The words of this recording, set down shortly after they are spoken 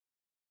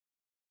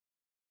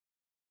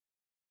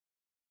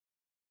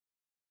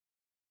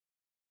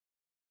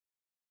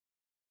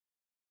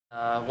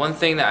One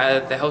thing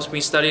that helps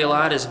me study a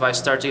lot is if I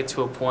start to get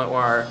to a point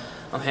where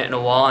I'm hitting a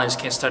wall and I just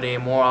can't study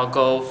anymore, I'll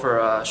go for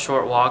a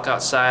short walk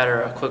outside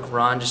or a quick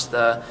run just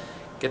to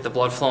get the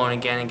blood flowing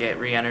again and get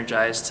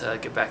re-energized to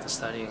get back to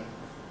studying.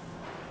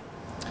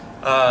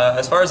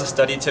 As far as the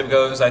study tip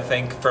goes, I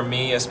think for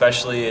me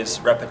especially is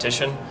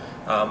repetition.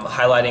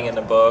 Highlighting in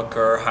a book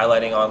or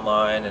highlighting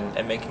online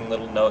and making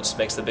little notes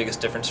makes the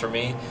biggest difference for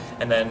me.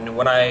 And then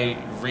when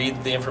I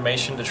read the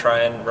information to try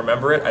and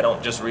remember it, I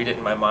don't just read it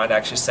in my mind, I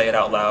actually say it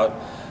out loud.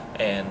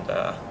 And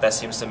that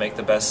seems to make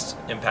the best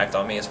impact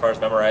on me as far as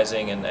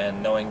memorizing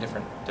and knowing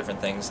different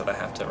things that I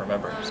have to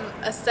remember.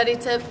 A study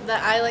tip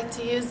that I like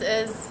to use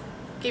is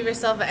give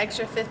yourself an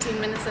extra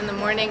 15 minutes in the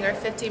morning or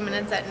 15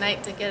 minutes at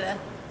night to get a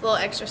little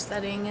extra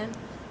studying in.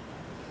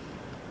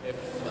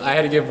 If I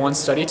had to give one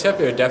study tip,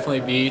 it would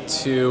definitely be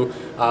to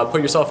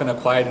put yourself in a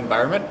quiet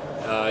environment.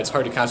 It's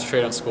hard to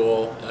concentrate on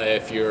school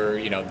if the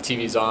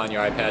TV's on,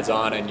 your iPad's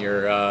on, and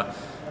your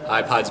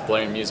iPod's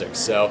blaring music.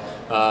 So,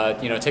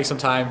 take some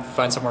time,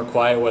 find somewhere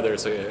quiet, whether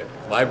it's a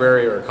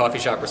library or a coffee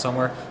shop or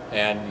somewhere,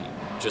 and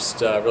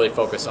just really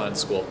focus on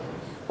school.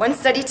 One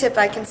study tip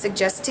I can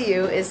suggest to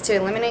you is to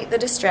eliminate the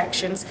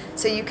distractions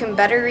so you can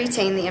better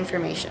retain the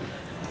information.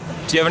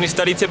 Do you have any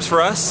study tips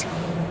for us?